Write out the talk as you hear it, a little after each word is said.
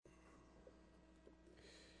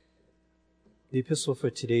The epistle for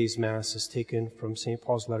today's Mass is taken from St.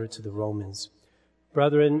 Paul's letter to the Romans.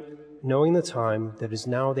 Brethren, knowing the time, that it is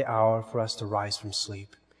now the hour for us to rise from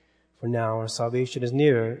sleep. For now our salvation is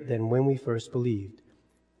nearer than when we first believed.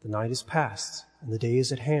 The night is past, and the day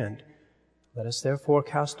is at hand. Let us therefore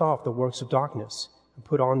cast off the works of darkness, and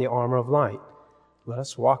put on the armor of light. Let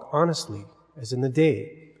us walk honestly, as in the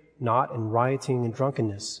day, not in rioting and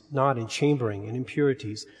drunkenness, not in chambering and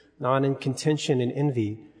impurities, not in contention and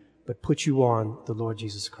envy, but put you on the Lord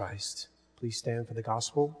Jesus Christ. Please stand for the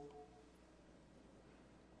Gospel.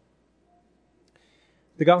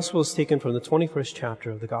 The Gospel is taken from the 21st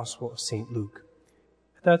chapter of the Gospel of St. Luke.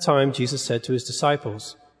 At that time, Jesus said to his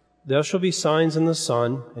disciples, There shall be signs in the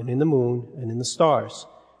sun, and in the moon, and in the stars,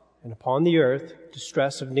 and upon the earth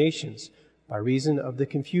distress of nations, by reason of the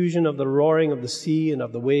confusion of the roaring of the sea and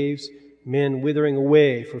of the waves, men withering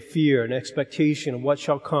away for fear and expectation of what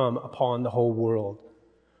shall come upon the whole world.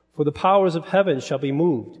 For the powers of heaven shall be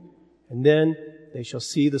moved, and then they shall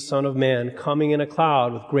see the Son of Man coming in a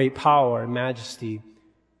cloud with great power and majesty.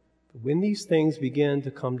 But when these things begin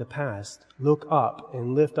to come to pass, look up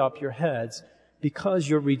and lift up your heads, because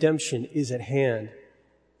your redemption is at hand.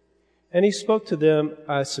 And he spoke to them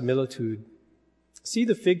a similitude. See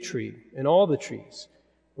the fig tree and all the trees.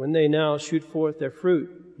 When they now shoot forth their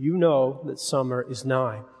fruit, you know that summer is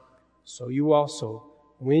nigh. So you also,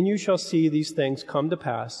 when you shall see these things come to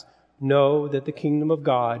pass, know that the kingdom of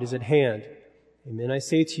God is at hand. Amen, I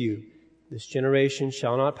say to you, this generation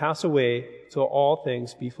shall not pass away till all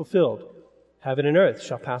things be fulfilled. Heaven and earth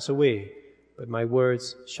shall pass away, but my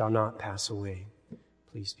words shall not pass away.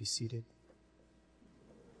 Please be seated.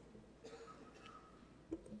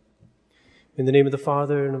 In the name of the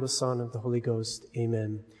Father, and of the Son, and of the Holy Ghost,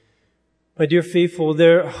 amen. My dear faithful,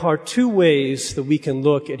 there are two ways that we can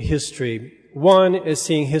look at history. One is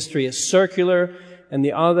seeing history as circular, and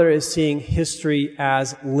the other is seeing history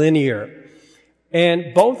as linear.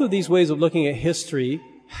 And both of these ways of looking at history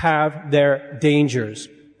have their dangers.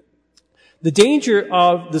 The danger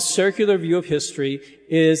of the circular view of history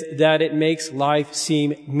is that it makes life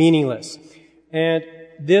seem meaningless. And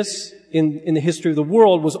this, in the history of the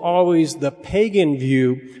world, was always the pagan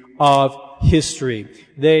view of history.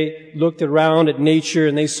 They looked around at nature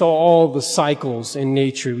and they saw all the cycles in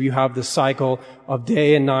nature. You have the cycle of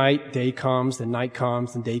day and night. Day comes, then night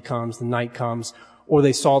comes, then day comes, then night comes. Or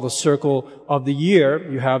they saw the circle of the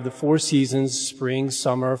year. You have the 4 seasons, spring,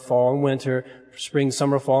 summer, fall, and winter. Spring,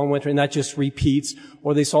 summer, fall, and winter, and that just repeats.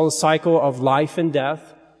 Or they saw the cycle of life and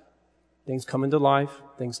death. Things come into life,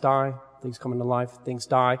 things die. Things come into life, things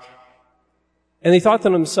die. And they thought to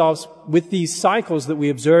themselves, with these cycles that we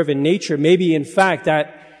observe in nature, maybe in fact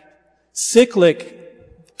that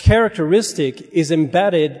cyclic characteristic is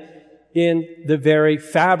embedded in the very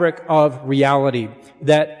fabric of reality.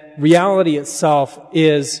 That reality itself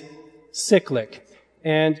is cyclic.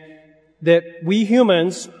 And that we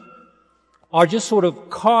humans are just sort of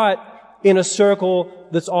caught in a circle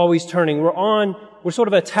that's always turning. We're sort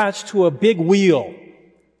of attached to a big wheel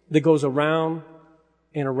that goes around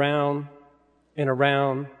and around and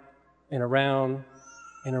around and around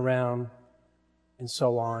and around and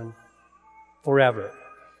so on forever.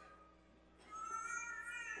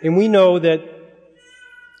 And we know that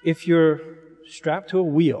if you're strapped to a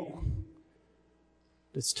wheel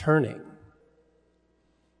that's turning,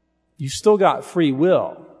 you still got free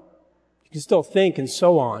will. You can still think and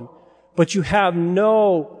so on, but you have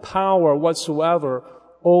no power whatsoever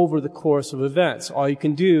over the course of events. All you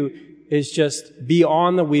can do is just be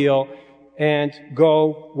on the wheel and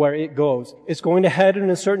go where it goes. It's going to head in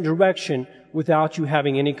a certain direction without you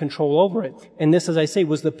having any control over it. And this, as I say,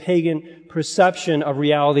 was the pagan perception of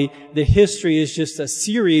reality. The history is just a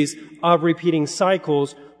series of repeating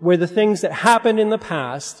cycles where the things that happened in the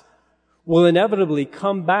past will inevitably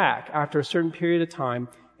come back after a certain period of time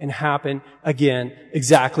and happen again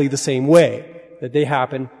exactly the same way that they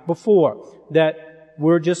happened before. That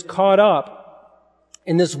we're just caught up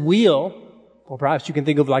in this wheel, or perhaps you can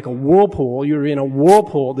think of like a whirlpool. You're in a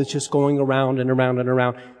whirlpool that's just going around and around and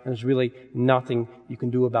around, and there's really nothing you can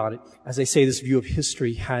do about it. As I say, this view of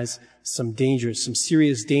history has some dangers, some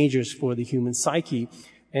serious dangers for the human psyche.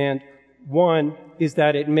 And one is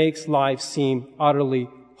that it makes life seem utterly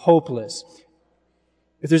hopeless.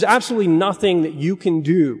 If there's absolutely nothing that you can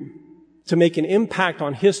do to make an impact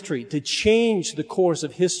on history, to change the course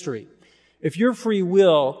of history, if your free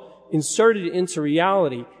will inserted into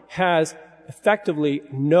reality has effectively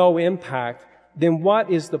no impact, then what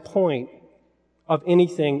is the point of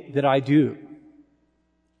anything that I do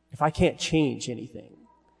if I can't change anything?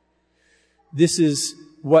 This is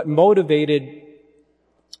what motivated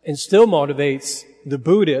and still motivates the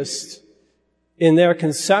Buddhists in their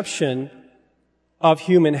conception of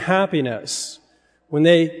human happiness. When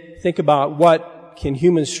they think about what can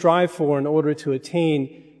humans strive for in order to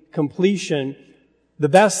attain completion, the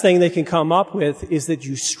best thing they can come up with is that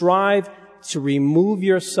you strive to remove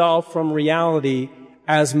yourself from reality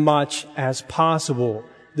as much as possible.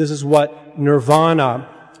 This is what nirvana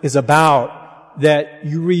is about, that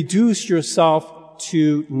you reduce yourself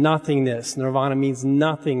to nothingness. Nirvana means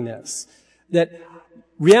nothingness. That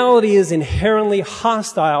reality is inherently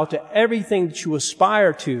hostile to everything that you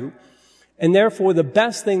aspire to, and therefore the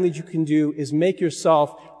best thing that you can do is make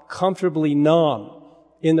yourself comfortably numb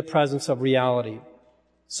in the presence of reality.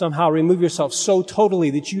 Somehow remove yourself so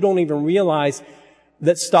totally that you don't even realize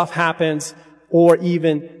that stuff happens or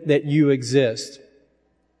even that you exist.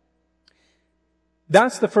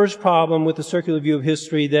 That's the first problem with the circular view of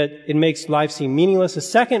history, that it makes life seem meaningless. The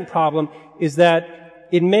second problem is that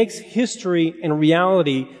it makes history and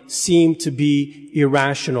reality seem to be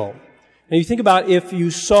irrational. Now you think about if you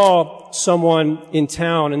saw someone in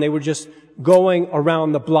town and they were just going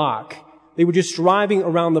around the block. They were just driving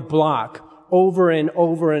around the block over and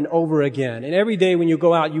over and over again. And every day when you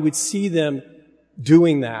go out, you would see them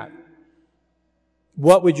doing that.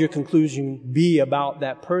 What would your conclusion be about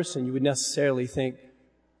that person? You would necessarily think,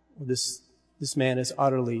 well, this man is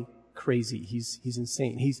utterly crazy. He's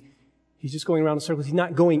insane. He's just going around in circles. He's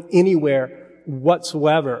not going anywhere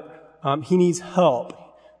whatsoever. He needs help.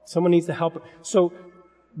 Someone needs to help him. So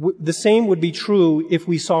the same would be true if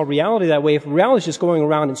we saw reality that way. If reality is just going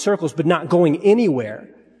around in circles but not going anywhere,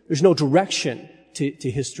 there's no direction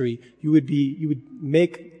to history, you would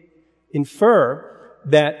infer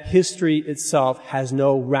that history itself has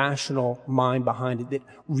no rational mind behind it, that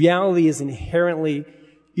reality is inherently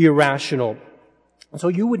irrational. So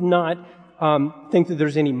you would not think that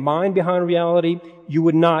there's any mind behind reality. You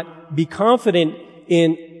would not be confident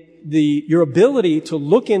in your ability to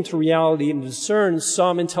look into reality and discern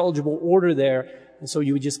some intelligible order there, and so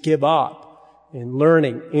you would just give up in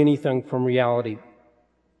learning anything from reality.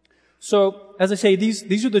 So, as I say,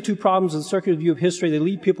 these are the two problems of the circular view of history. They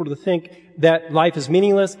lead people to think that life is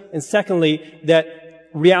meaningless, and secondly, that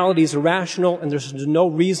reality is irrational, and there's no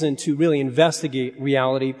reason to really investigate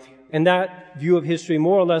reality. And that view of history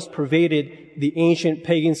more or less pervaded the ancient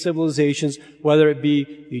pagan civilizations, whether it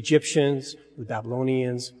be the Egyptians, the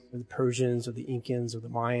Babylonians, or the Persians, or the Incans, or the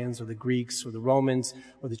Mayans, or the Greeks, or the Romans,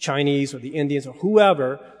 or the Chinese, or the Indians, or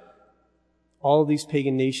whoever. All of these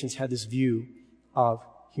pagan nations had this view of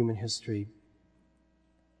human history.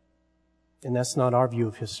 And that's not our view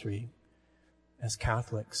of history as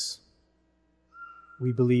Catholics.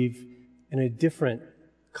 We believe in a different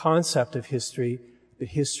concept of history, that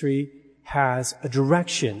history has a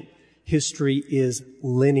direction. History is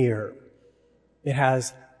linear. It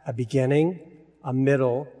has a beginning, a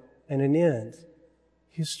middle, and an end.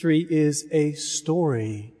 History is a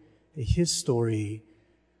story, a history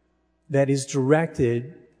that is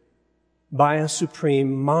directed by a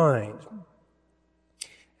supreme mind.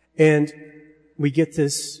 And we get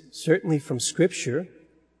this certainly from Scripture.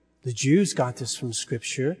 The Jews got this from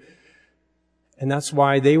Scripture. And that's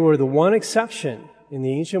why they were the one exception in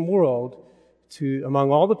the ancient world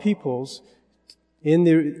among all the peoples in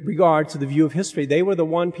regard to the view of history. They were the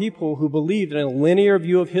one people who believed in a linear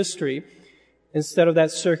view of history instead of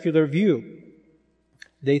that circular view.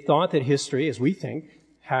 They thought that history, as we think,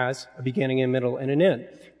 has a beginning, a middle, and an end.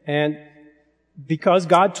 And because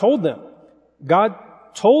God told them, God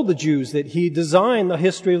told the Jews that He designed the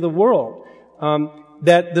history of the world,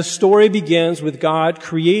 that the story begins with God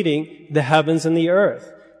creating the heavens and the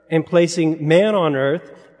earth and placing man on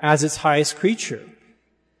earth as its highest creature.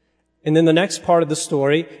 And then the next part of the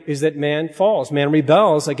story is that man falls. Man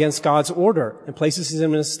rebels against God's order and places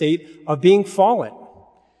him in a state of being fallen.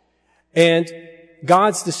 And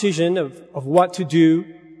God's decision of what to do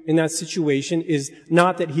in that situation is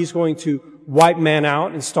not that He's going to wipe man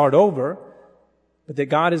out and start over, but that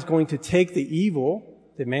God is going to take the evil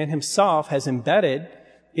that man himself has embedded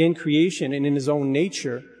in creation and in his own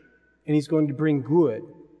nature, and He's going to bring good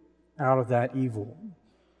out of that evil.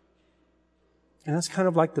 And that's kind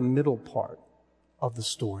of like the middle part of the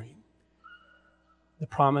story. The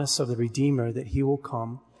promise of the Redeemer that He will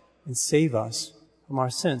come and save us from our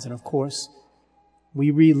sins. And of course, we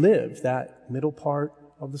relive that middle part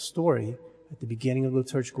of the story at the beginning of the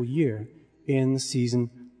liturgical year in the season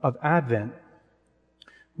of Advent.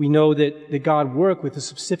 We know that God worked with a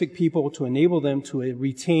specific people to enable them to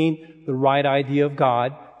retain the right idea of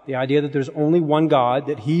God, the idea that there's only one God,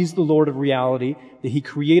 that He's the Lord of reality, that He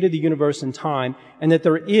created the universe and time, and that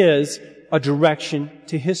there is a direction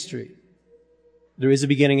to history. There is a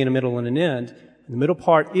beginning and a middle and an end, And the middle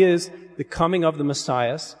part is the coming of the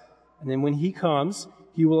Messiah. And then when he comes,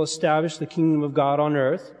 he will establish the kingdom of God on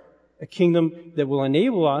earth, a kingdom that will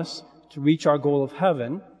enable us to reach our goal of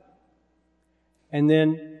heaven. And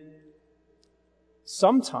then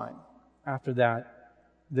sometime after that,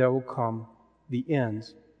 there will come the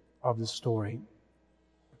end of the story.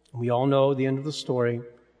 And we all know the end of the story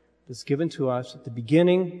that's given to us at the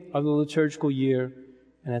beginning of the liturgical year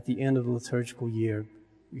and at the end of the liturgical year.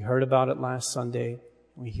 We heard about it last Sunday.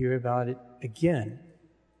 We hear about it again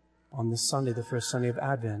on this Sunday, the first Sunday of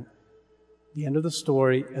Advent. The end of the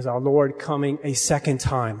story is our Lord coming a second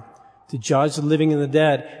time to judge the living and the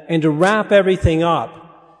dead and to wrap everything up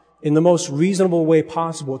in the most reasonable way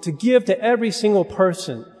possible, to give to every single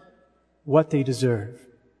person what they deserve,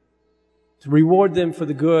 to reward them for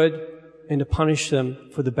the good and to punish them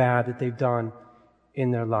for the bad that they've done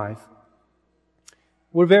in their life.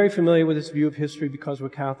 We're very familiar with this view of history because we're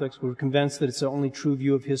Catholics. We're convinced that it's the only true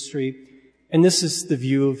view of history. And this is the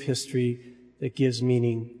view of history that gives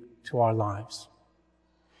meaning to our lives.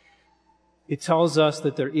 It tells us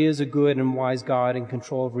that there is a good and wise God in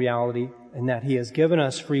control of reality and that He has given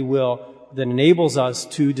us free will that enables us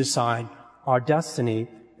to decide our destiny,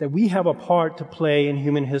 that we have a part to play in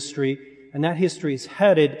human history, and that history is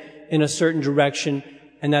headed in a certain direction,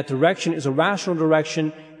 and that direction is a rational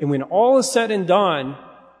direction, and when all is said and done,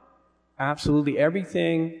 absolutely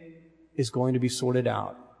everything is going to be sorted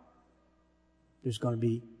out. There's going to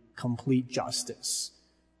be complete justice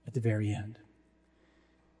at the very end.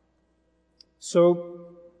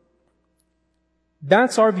 So,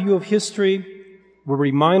 that's our view of history. We're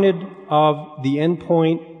reminded of the end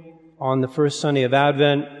point on the first Sunday of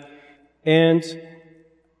Advent. And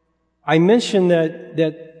I mentioned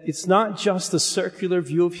that it's not just the circular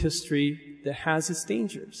view of history that has its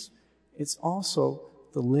dangers. It's also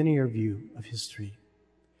the linear view of history.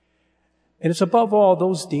 And it's above all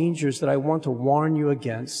those dangers that I want to warn you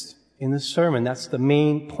against in this sermon. That's the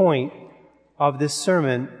main point of this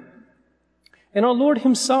sermon. And our Lord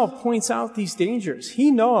Himself points out these dangers. He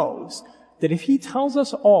knows that if He tells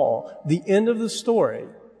us all the end of the story,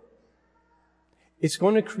 it's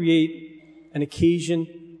going to create an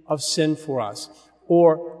occasion of sin for us,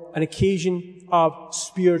 or an occasion of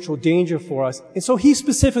spiritual danger for us. And so He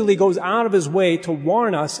specifically goes out of His way to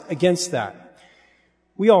warn us against that.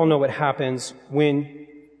 We all know what happens when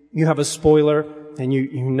you have a spoiler and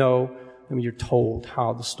you're told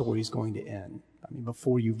how the story is going to end. I mean,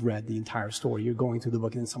 before you've read the entire story, you're going through the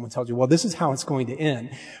book and someone tells you, well, this is how it's going to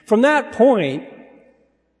end. From that point,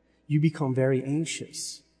 you become very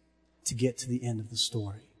anxious to get to the end of the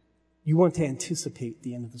story. You want to anticipate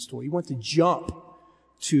the end of the story. You want to jump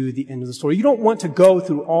to the end of the story. You don't want to go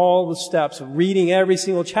through all the steps of reading every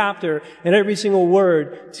single chapter and every single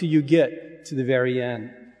word till you get to the very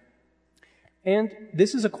end. And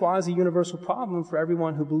this is a quasi-universal problem for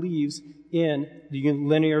everyone who believes in the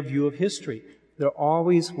linear view of history. They're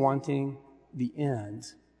always wanting the end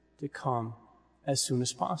to come as soon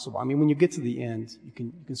as possible. I mean, when you get to the end, you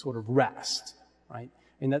can sort of rest, right?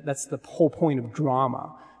 And that's the whole point of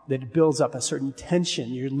drama, that it builds up a certain tension.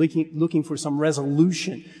 You're looking for some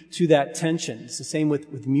resolution to that tension. It's the same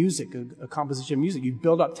with music, a composition of music. You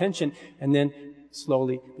build up tension, and then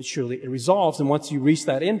slowly but surely it resolves. And once you reach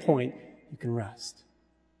that end point, you can rest.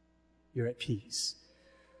 You're at peace.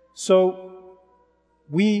 So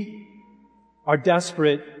we are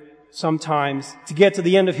desperate sometimes to get to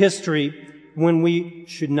the end of history when we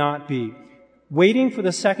should not be. Waiting for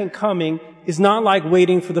the second coming is not like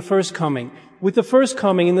waiting for the first coming. With the first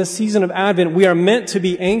coming in this season of Advent, we are meant to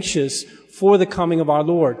be anxious for the coming of our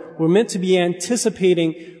Lord. We're meant to be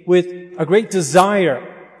anticipating with a great desire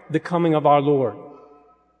the coming of our Lord.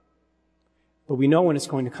 But we know when it's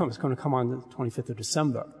going to come. It's going to come on the 25th of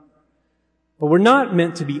December. But we're not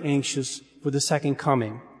meant to be anxious for the second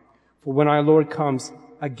coming, for when our Lord comes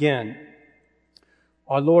again.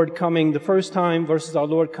 Our Lord coming the first time versus our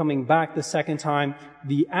Lord coming back the second time,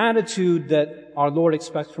 the attitude that our Lord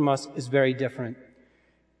expects from us is very different.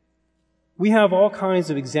 We have all kinds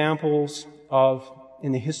of examples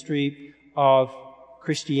in the history of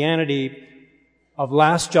Christianity, of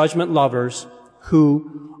Last Judgment lovers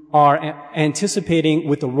who are anticipating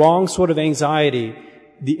with the wrong sort of anxiety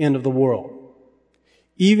the end of the world.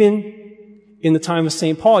 Even in the time of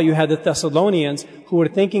St. Paul, you had the Thessalonians who were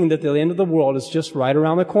thinking that the end of the world is just right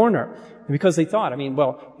around the corner. And because they thought,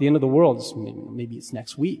 the end of the world is maybe it's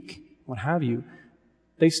next week, what have you.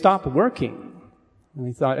 They stopped working. And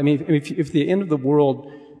they thought, if the end of the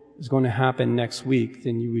world is going to happen next week,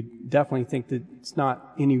 then you would definitely think that it's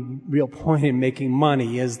not any real point in making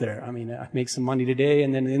money, is there? I mean, I make some money today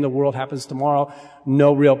and then the end of the world happens tomorrow.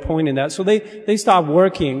 No real point in that. So they stopped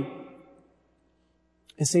working.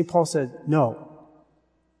 And St. Paul said, no,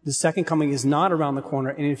 the second coming is not around the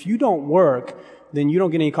corner. And if you don't work, then you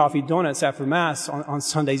don't get any coffee donuts after Mass on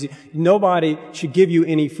Sundays. Nobody should give you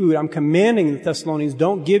any food. I'm commanding the Thessalonians,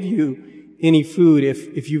 don't give you any food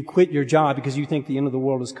if you quit your job because you think the end of the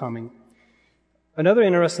world is coming. Another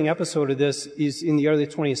interesting episode of this is in the early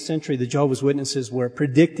 20th century, the Jehovah's Witnesses were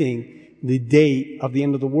predicting the date of the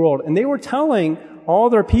end of the world. And they were telling all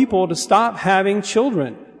their people to stop having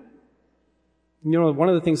children. You know, one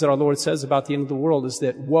of the things that our Lord says about the end of the world is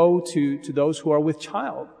that woe to those who are with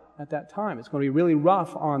child at that time. It's going to be really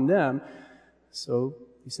rough on them. So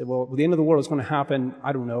he said, well, the end of the world is going to happen,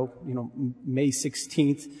 I don't know, May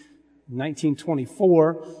 16th,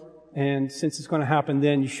 1924. And since it's going to happen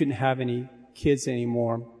then, you shouldn't have any kids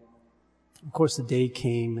anymore. Of course, the day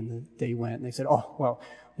came and the day went. And they said, oh, well,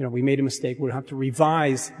 we made a mistake. We'll have to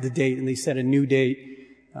revise the date. And they set a new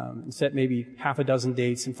date, and set maybe half a dozen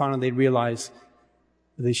dates. And finally they realized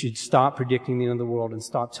they should stop predicting the end of the world and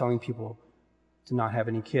stop telling people to not have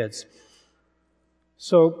any kids.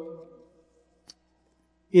 So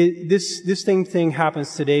this thing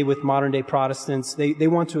happens today with modern day Protestants. They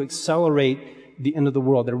want to accelerate the end of the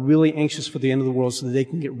world. They're really anxious for the end of the world so that they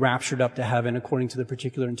can get raptured up to heaven according to the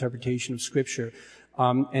particular interpretation of Scripture.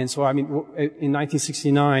 And so, in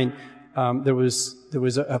 1969, there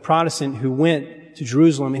was a Protestant who went to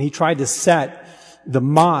Jerusalem and he tried to set the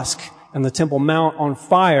mosque and the Temple Mount on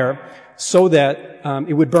fire so that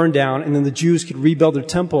it would burn down and then the Jews could rebuild their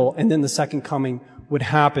temple and then the second coming would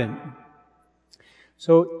happen.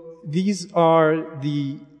 So these are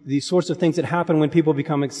the sorts of things that happen when people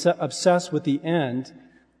become obsessed with the end.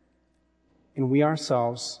 And we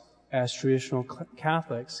ourselves, as traditional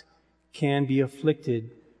Catholics, can be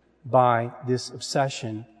afflicted by this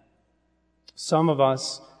obsession. Some of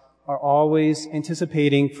us are always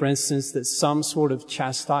anticipating, for instance, that some sort of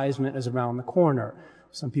chastisement is around the corner.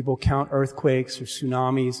 Some people count earthquakes or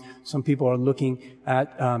tsunamis. Some people are looking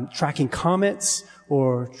at tracking comets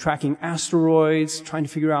or tracking asteroids, trying to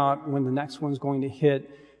figure out when the next one's going to hit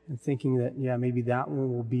and thinking that, maybe that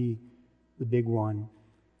one will be the big one.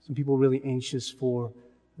 Some people are really anxious for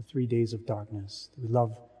the 3 days of darkness. They would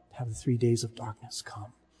love to have the 3 days of darkness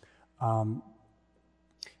come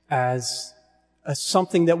as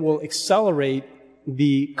something that will accelerate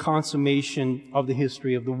the consummation of the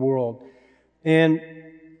history of the world. And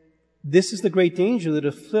this is the great danger that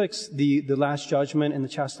afflicts the last judgment and the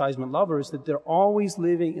chastisement lovers, that they're always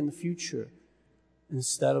living in the future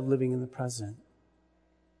instead of living in the present.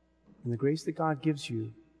 And the grace that God gives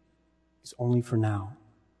you is only for now.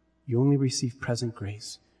 You only receive present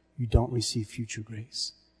grace. You don't receive future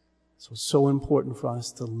grace. So it's so important for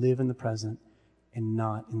us to live in the present and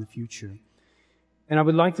not in the future. And I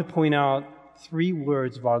would like to point out 3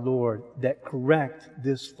 words of our Lord that correct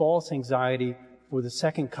this false anxiety for the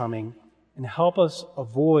second coming and help us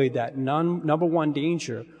avoid that number one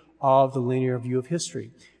danger of the linear view of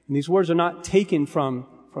history. And these words are not taken from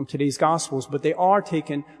today's Gospels, but they are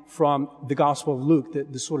taken from the Gospel of Luke,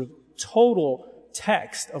 the sort of total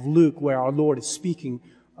text of Luke where our Lord is speaking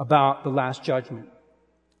about the last judgment.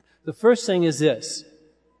 The first thing is this: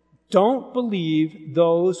 don't believe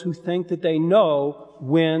those who think that they know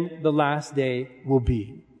when the last day will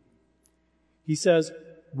be. He says,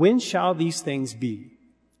 when shall these things be?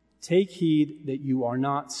 Take heed that you are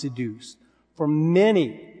not seduced. For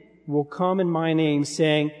many will come in my name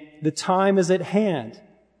saying, the time is at hand.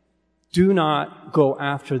 Do not go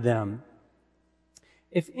after them.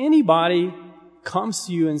 If anybody comes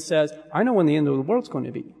to you and says, I know when the end of the world's going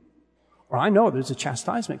to be, or I know there's a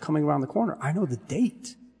chastisement coming around the corner, I know the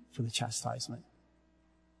date for the chastisement,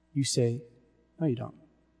 you say, no, you don't.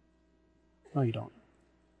 No, you don't.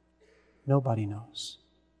 Nobody knows.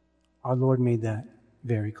 Our Lord made that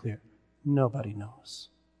very clear. Nobody knows.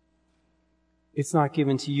 It's not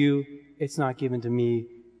given to you. It's not given to me.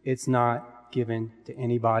 It's not given to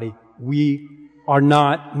anybody. We are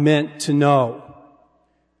not meant to know.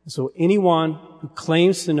 So anyone who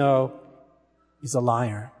claims to know is a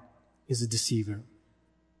liar, is a deceiver.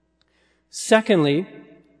 Secondly,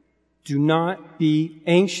 do not be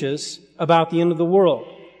anxious about the end of the world.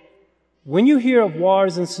 When you hear of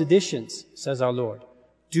wars and seditions, says our Lord,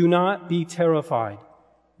 do not be terrified.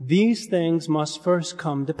 These things must first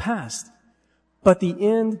come to pass. But the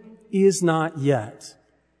end is not yet.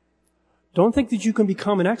 Don't think that you can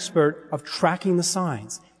become an expert of tracking the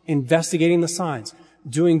signs, investigating the signs,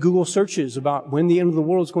 doing Google searches about when the end of the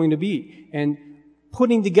world is going to be, and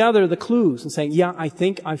putting together the clues and saying, yeah, I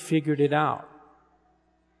think I figured it out.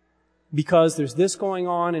 Because there's this going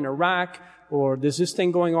on in Iraq, or there's this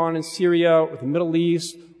thing going on in Syria, or the Middle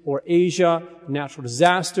East, or Asia, natural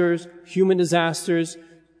disasters, human disasters,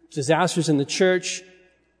 disasters in the church.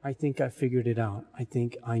 I think I figured it out. I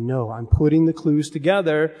think I know. I'm putting the clues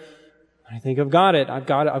together. I think I've got it. I've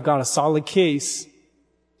got a solid case.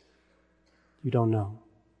 You don't know.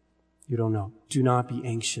 You don't know. Do not be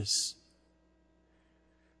anxious.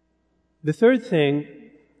 The third thing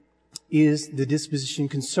is the disposition,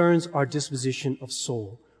 concerns our disposition of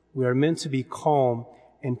soul. We are meant to be calm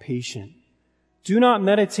and patient. Do not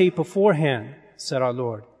meditate beforehand, said our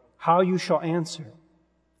Lord, how you shall answer.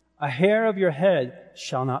 A hair of your head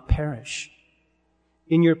shall not perish.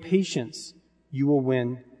 In your patience, you will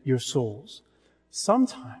win your souls.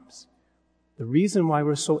 Sometimes, the reason why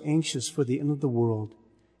we're so anxious for the end of the world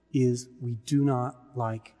is we do not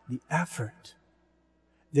like the effort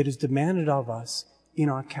that is demanded of us in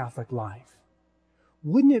our Catholic life.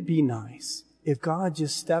 Wouldn't it be nice if God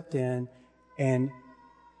just stepped in and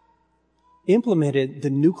implemented the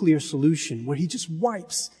nuclear solution where He just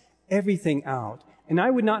wipes everything out? And I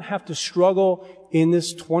would not have to struggle in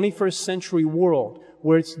this 21st century world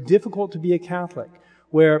where it's difficult to be a Catholic,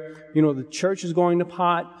 where, the church is going to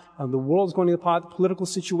pot, the world is going to pot, the political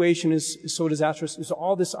situation is so disastrous, there's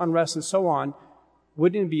all this unrest and so on.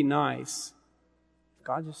 Wouldn't it be nice if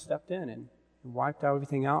God just stepped in and wiped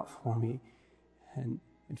everything out for me and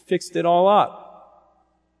fixed it all up?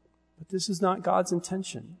 But this is not God's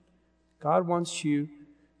intention. God wants you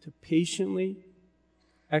to patiently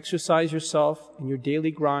exercise yourself in your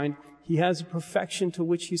daily grind. He has a perfection to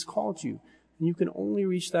which He's called you. And you can only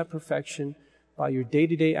reach that perfection by your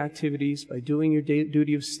day-to-day activities, by doing your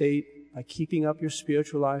duty of state, by keeping up your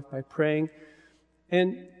spiritual life, by praying,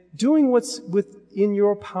 and doing what's within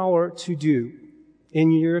your power to do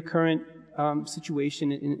in your current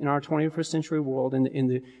situation in our 21st century world, in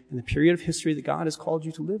the period of history that God has called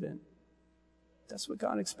you to live in. That's what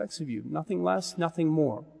God expects of you. Nothing less, nothing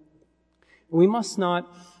more. We must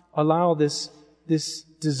not allow this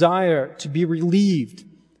desire to be relieved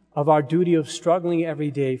of our duty of struggling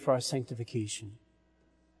every day for our sanctification.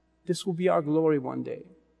 This will be our glory one day.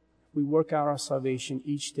 We work out our salvation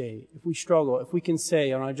each day. If we struggle, if we can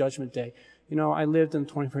say on our judgment day, I lived in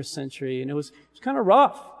the 21st century and it was kind of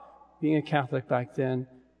rough being a Catholic back then,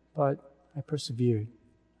 but I persevered.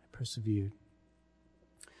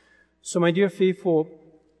 So my dear faithful,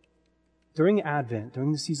 during Advent,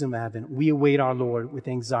 during the season of Advent, we await our Lord with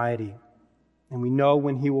anxiety, and we know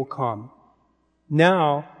when He will come.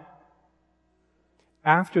 Now,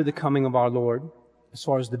 after the coming of our Lord, as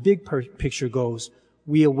far as the big picture goes,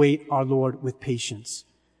 we await our Lord with patience.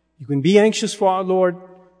 You can be anxious for our Lord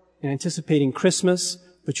in anticipating Christmas,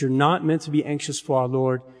 but you're not meant to be anxious for our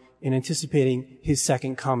Lord in anticipating His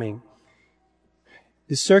second coming.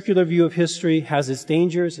 The circular view of history has its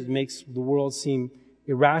dangers. It makes the world seem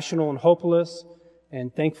irrational and hopeless.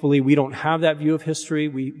 And thankfully, we don't have that view of history.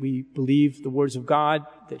 We believe the words of God,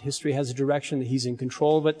 that history has a direction, that He's in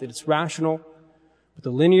control of it, that it's rational. But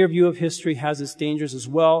the linear view of history has its dangers as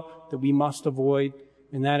well that we must avoid.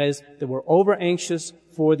 And that is that we're over anxious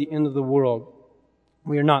for the end of the world.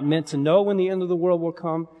 We are not meant to know when the end of the world will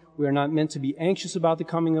come. We are not meant to be anxious about the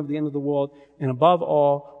coming of the end of the world. And above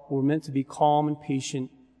all, we're meant to be calm and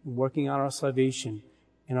patient in working out our salvation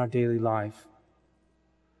in our daily life.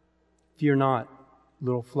 Fear not,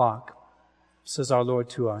 little flock, says our Lord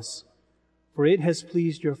to us, for it has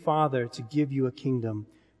pleased your Father to give you a kingdom.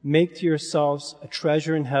 Make to yourselves a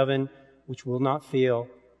treasure in heaven which will not fail,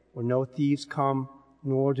 where no thieves come,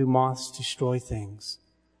 nor do moths destroy things.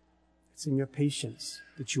 It's in your patience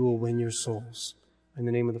that you will win your souls. In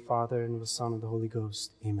the name of the Father, and of the Son, and of the Holy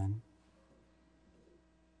Ghost. Amen.